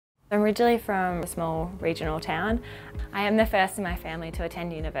I'm originally from a small regional town. I am the first in my family to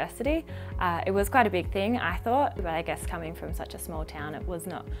attend university. It was quite a big thing, I thought, but I guess coming from such a small town, it was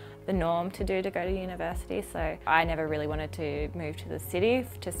not the norm to go to university, so I never really wanted to move to the city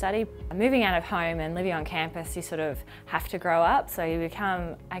to study. Moving out of home and living on campus, you sort of have to grow up, so you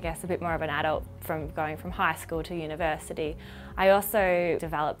become, I guess, a bit more of an adult from going from high school to university. I also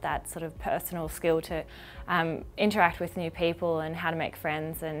developed that sort of personal skill to interact with new people and how to make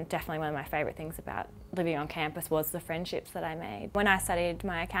friends, and definitely one of my favourite things about living on campus was the friendships that I made. When I studied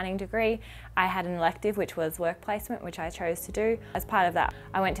my accounting degree, I had an elective which was work placement, which I chose to do. As part of that,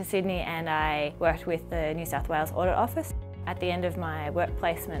 I went to Sydney and I worked with the New South Wales Audit Office. At the end of my work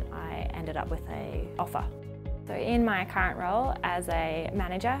placement, I ended up with an offer. So in my current role as a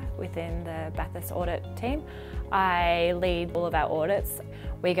manager within the Bathurst audit team, I lead all of our audits.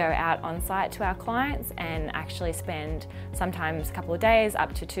 We go out on site to our clients and actually spend sometimes a couple of days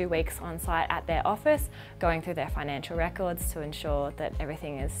up to 2 weeks on site at their office, going through their financial records to ensure that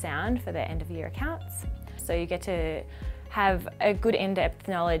everything is sound for their end of year accounts. So you get to have a good in-depth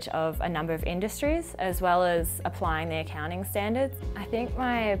knowledge of a number of industries as well as applying the accounting standards. I think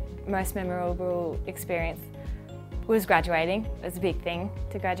my most memorable experience was graduating. It was a big thing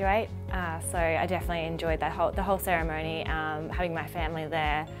to graduate, so I definitely enjoyed the whole ceremony, having my family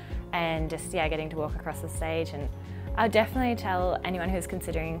there and just getting to walk across the stage. And I'll definitely tell anyone who's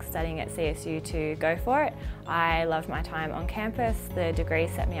considering studying at CSU to go for it. I loved my time on campus. The degree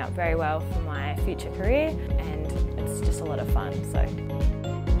set me up very well for my future career and it's just a lot of fun. So.